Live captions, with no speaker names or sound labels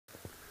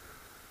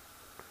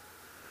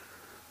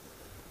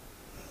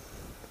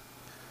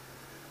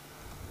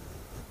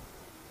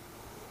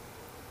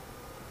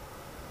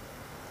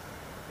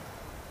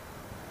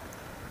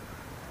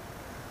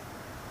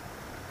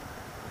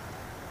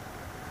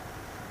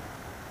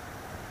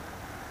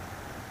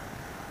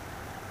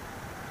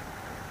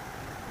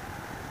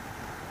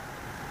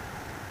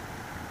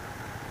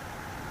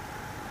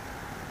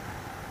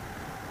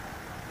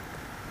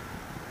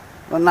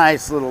A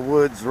nice little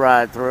woods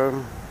ride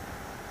through.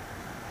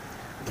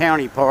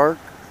 County Park,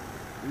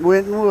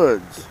 Winton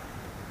Woods.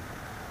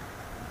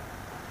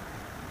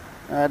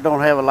 I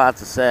don't have a lot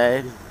to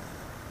say.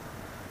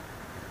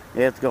 I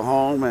have to go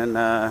home and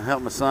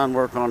help my son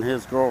work on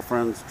his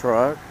girlfriend's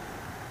truck.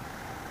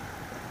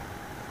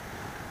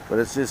 But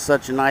it's just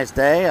such a nice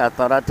day, I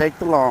thought I'd take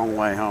the long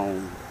way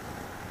home.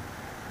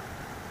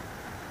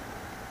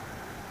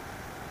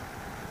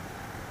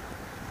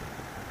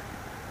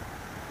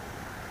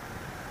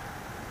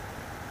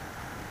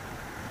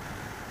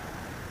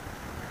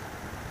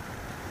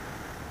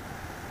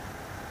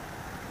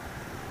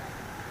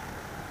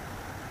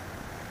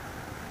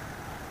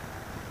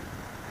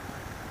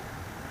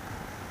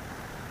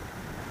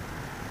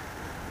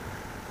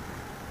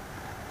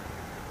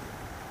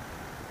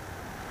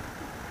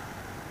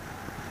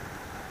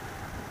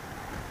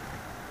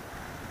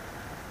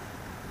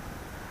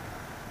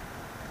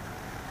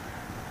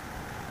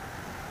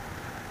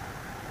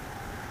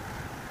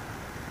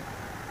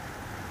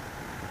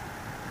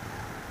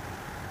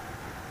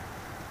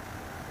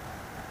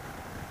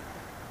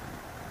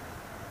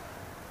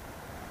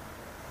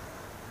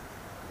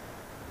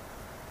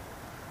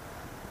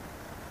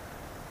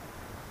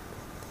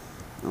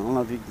 I don't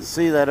know if you can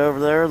see that over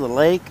there, the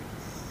lake.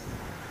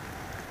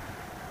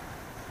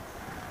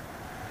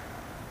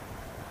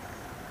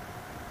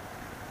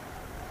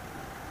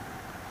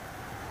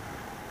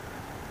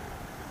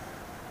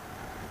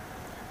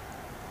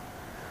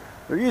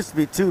 There used to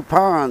be 2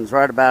 ponds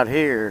right about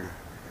here,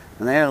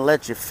 and they didn't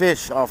let you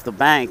fish off the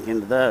bank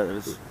into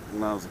those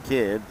when I was a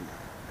kid.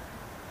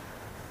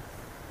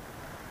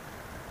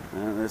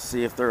 Let's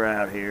see if they're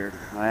out here.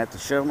 I have to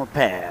show them a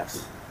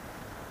pass.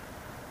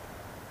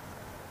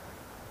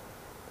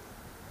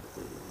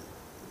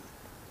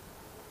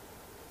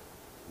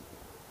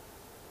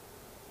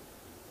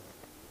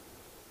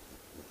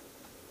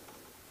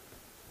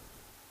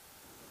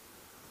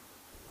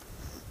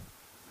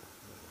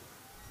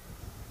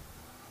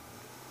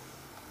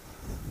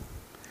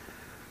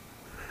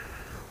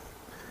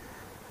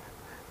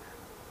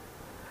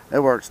 It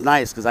works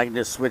nice because I can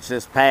just switch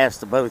this pass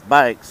to both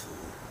bikes.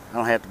 I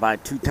don't have to buy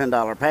 2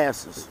 $10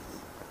 passes.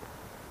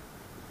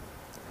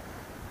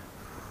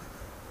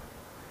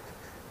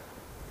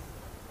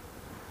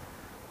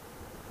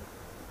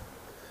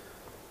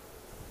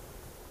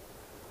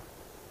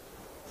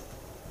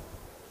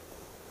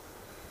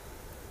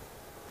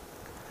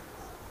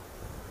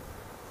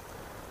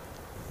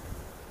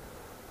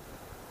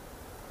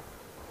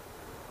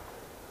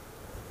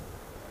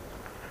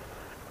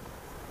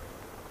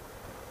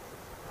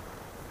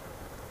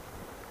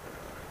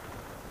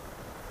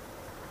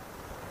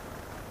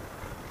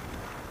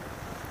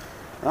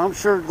 I'm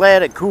sure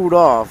glad it cooled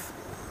off,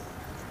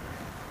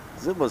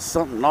 'cause it was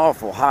something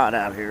awful hot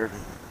out here,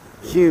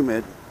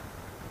 humid.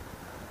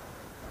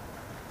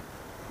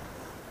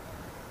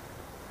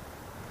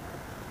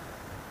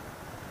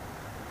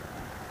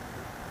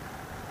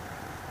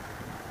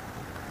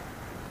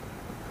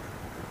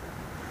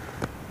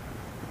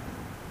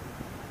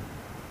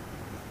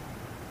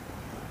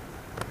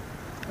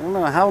 I don't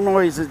know, how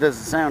noisy does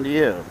it sound to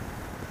you?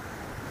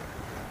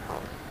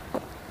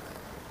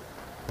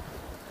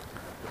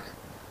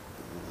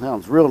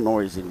 Sounds real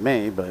noisy to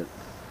me, but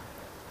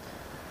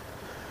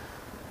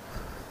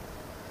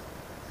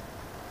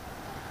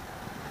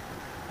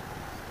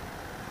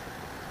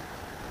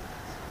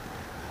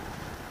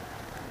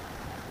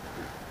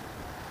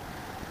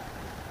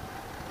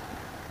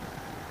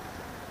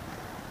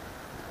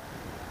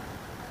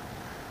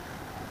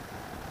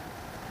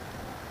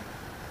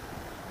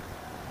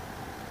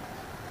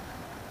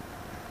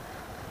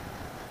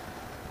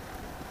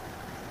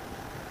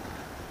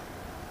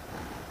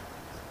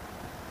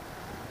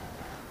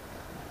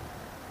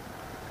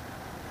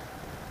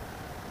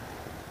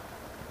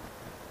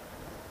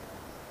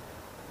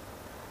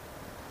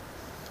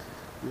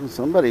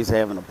somebody's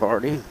having a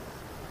party.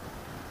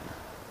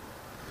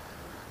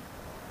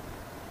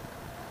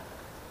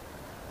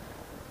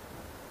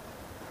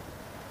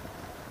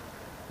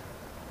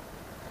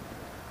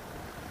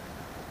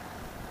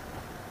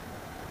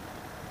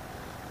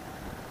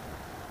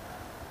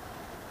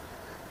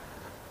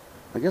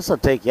 I guess I'll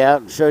take you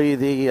out and show you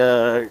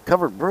the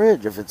covered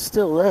bridge if it's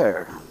still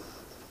there.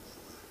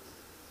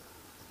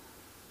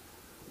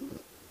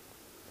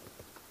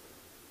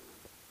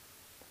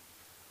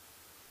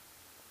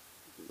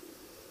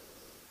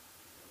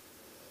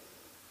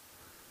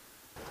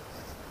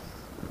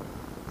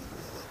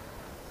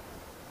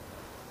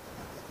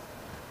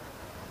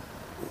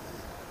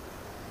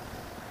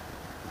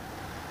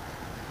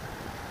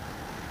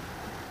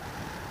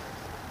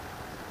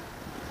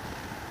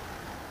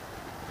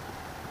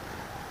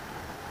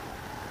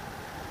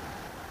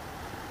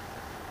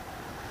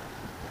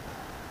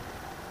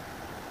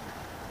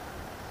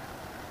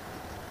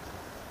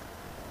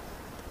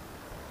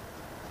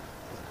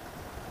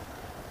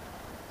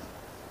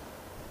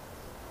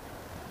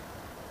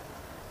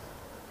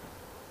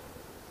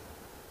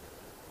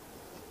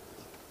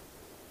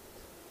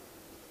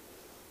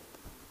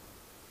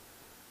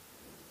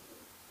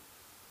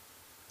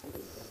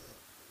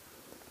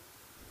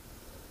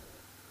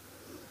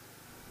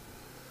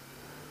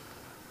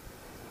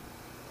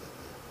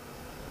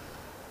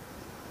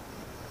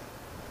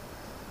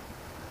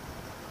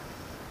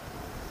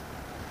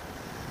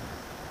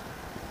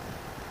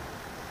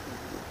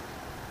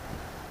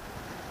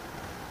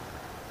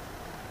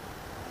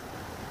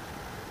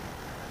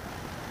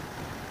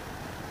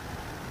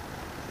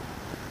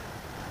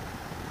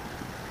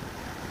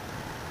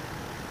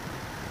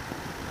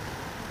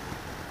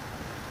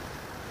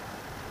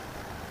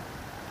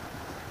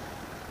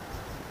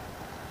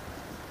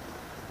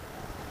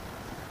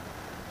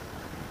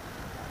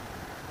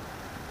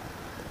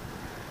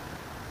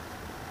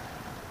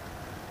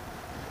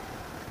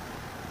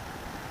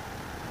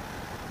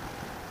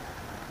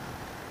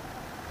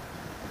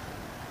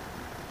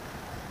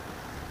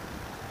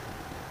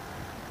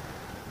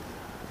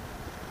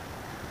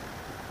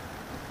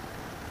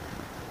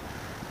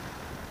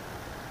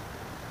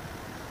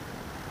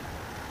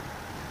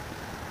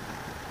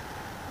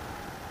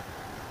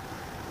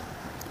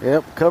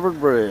 Yep, covered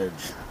bridge.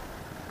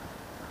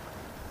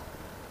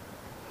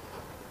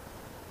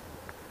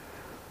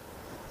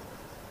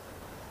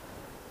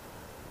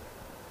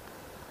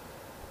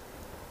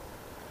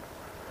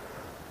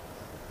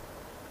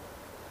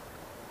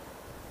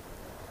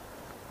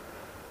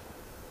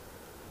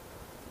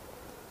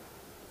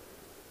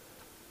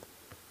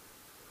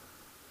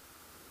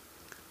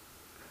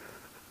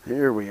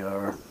 Here we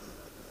are.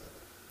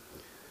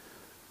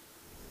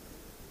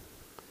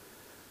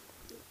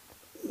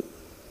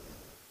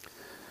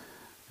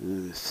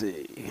 Let's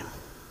see.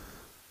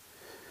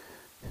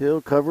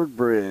 Hill covered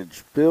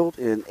bridge, built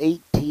in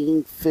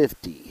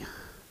 1850.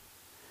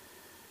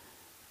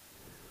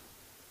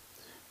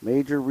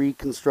 Major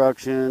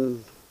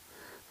reconstruction,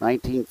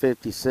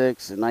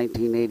 1956 and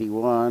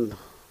 1981.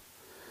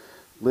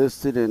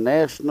 Listed in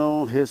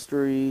National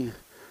History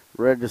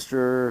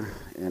Register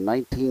in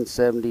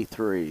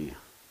 1973.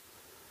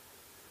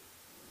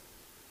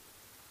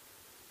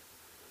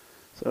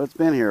 So it's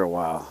been here a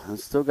while.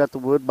 It's still got the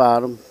wood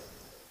bottom.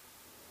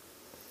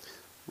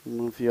 I don't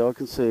know if y'all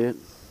can see it.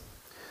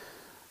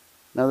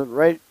 Now,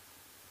 right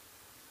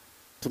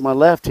to my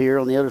left here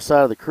on the other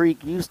side of the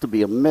creek used to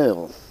be a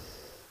mill.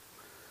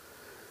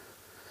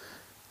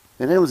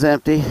 And it was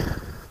empty.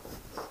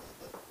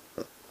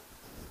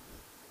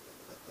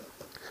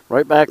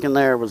 Right back in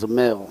there was a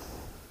mill.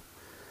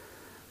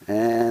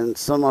 And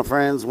some of my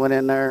friends went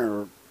in there,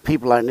 or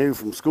people I knew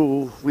from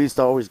school. We used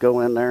to always go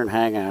in there and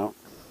hang out.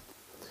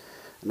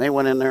 And they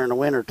went in there in the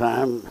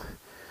wintertime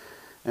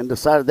and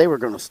decided they were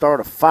going to start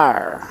a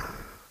fire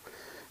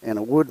in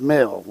a wood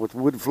mill with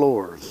wood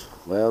floors.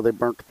 Well, they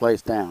burnt the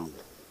place down.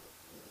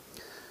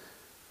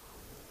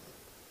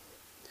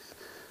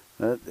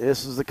 But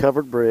this is the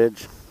covered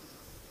bridge.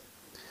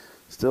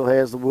 Still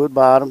has the wood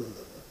bottom.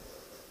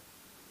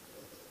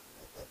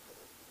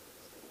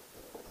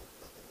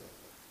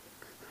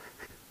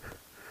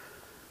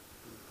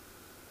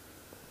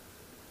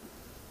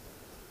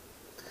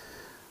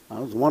 I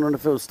was wondering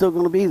if it was still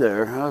going to be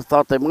there. I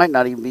thought they might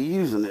not even be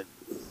using it.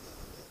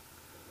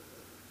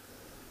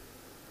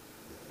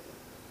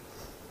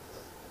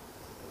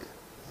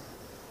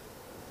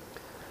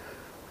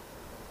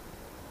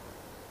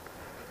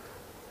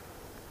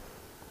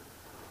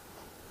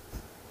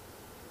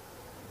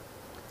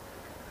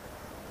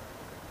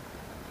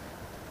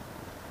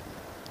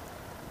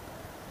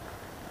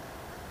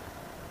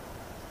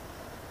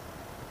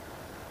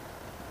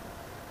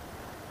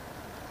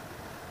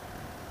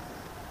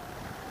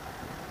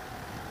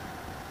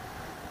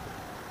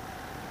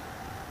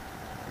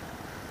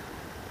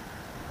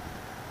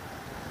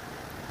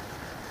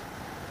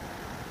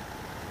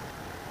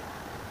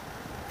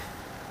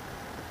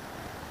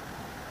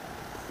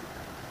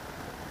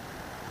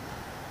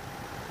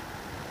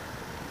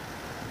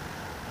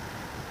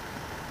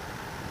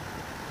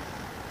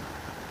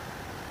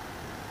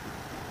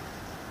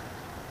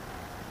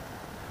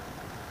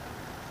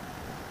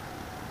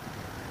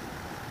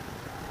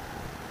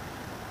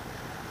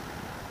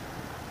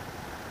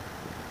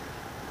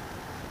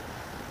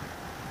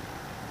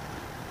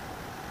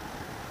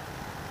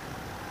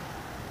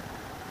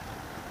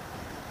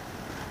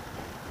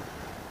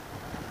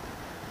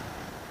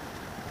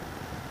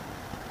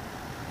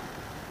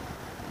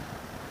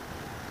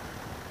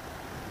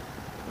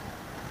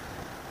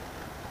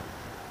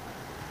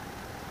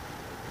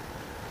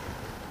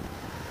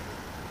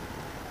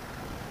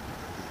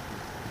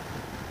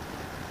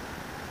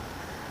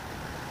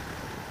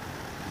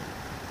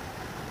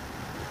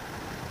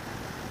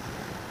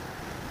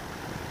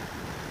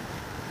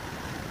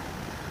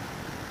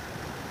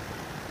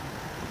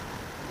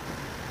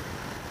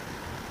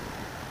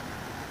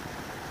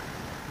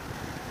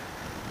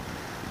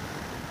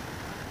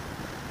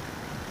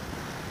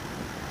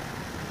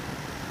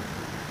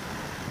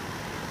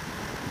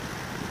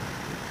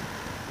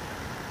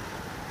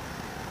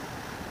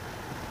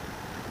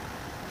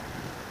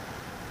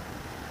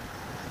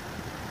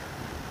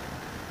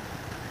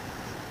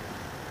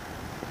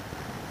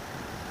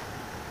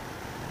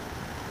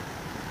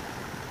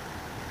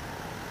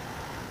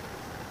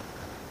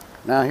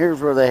 Now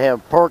here's where they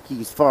have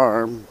Parky's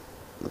Farm.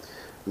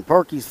 And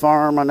Parky's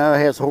Farm, I know,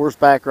 has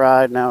horseback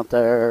riding out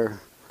there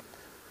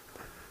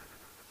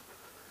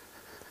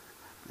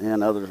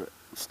and other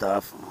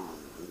stuff.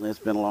 It's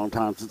been a long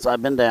time since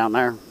I've been down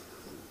there.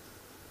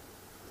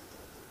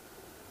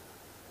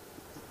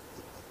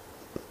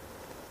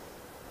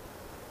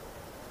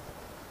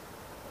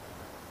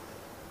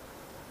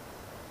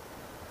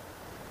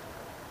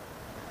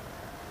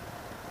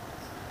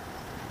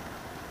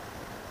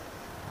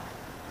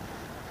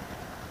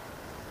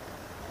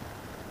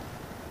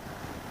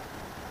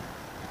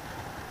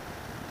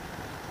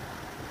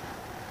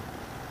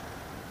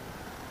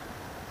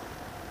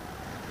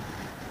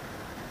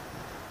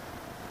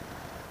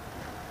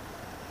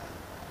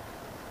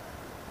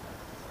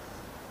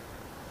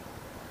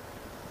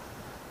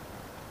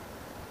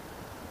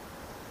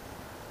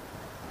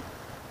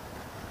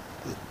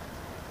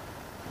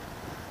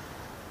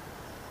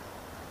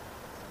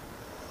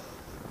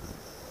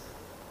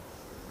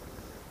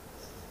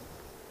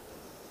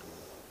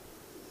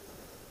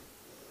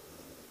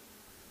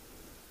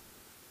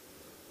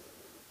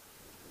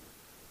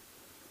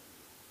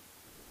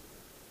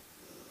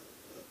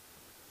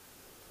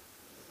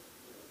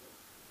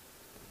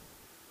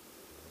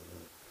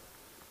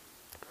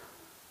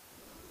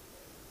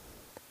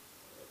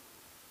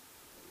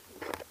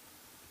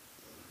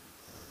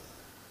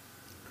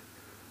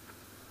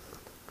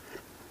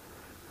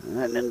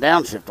 didn't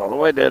downshift all the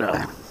way, did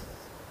I?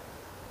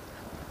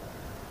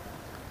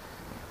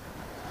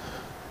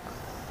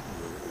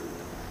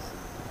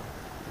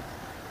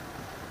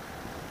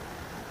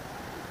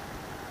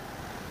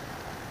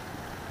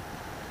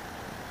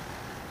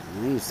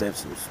 We used to have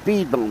some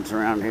speed bumps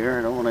around here.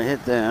 I don't want to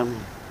hit them.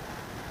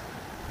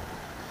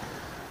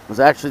 Was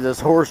actually this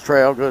horse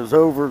trail goes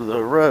over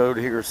the road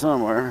here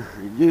somewhere.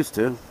 It used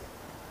to.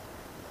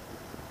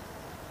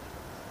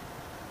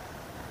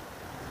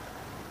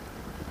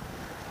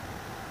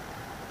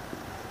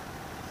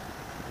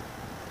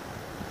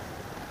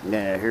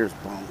 Yeah, here's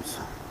bumps.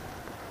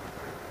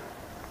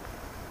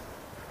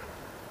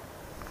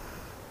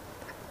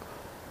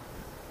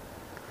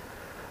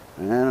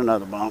 And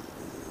another bump.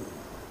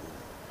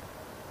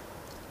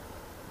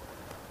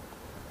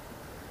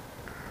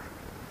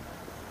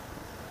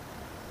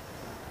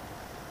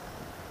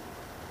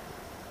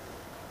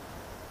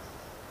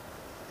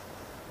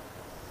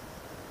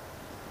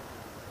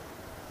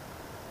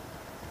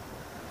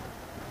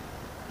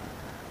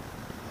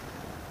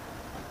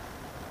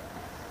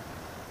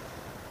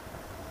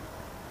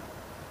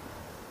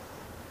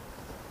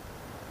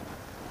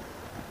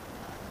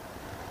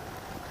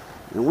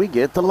 And we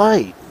get the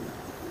light.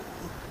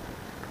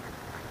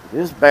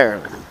 Just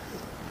barely.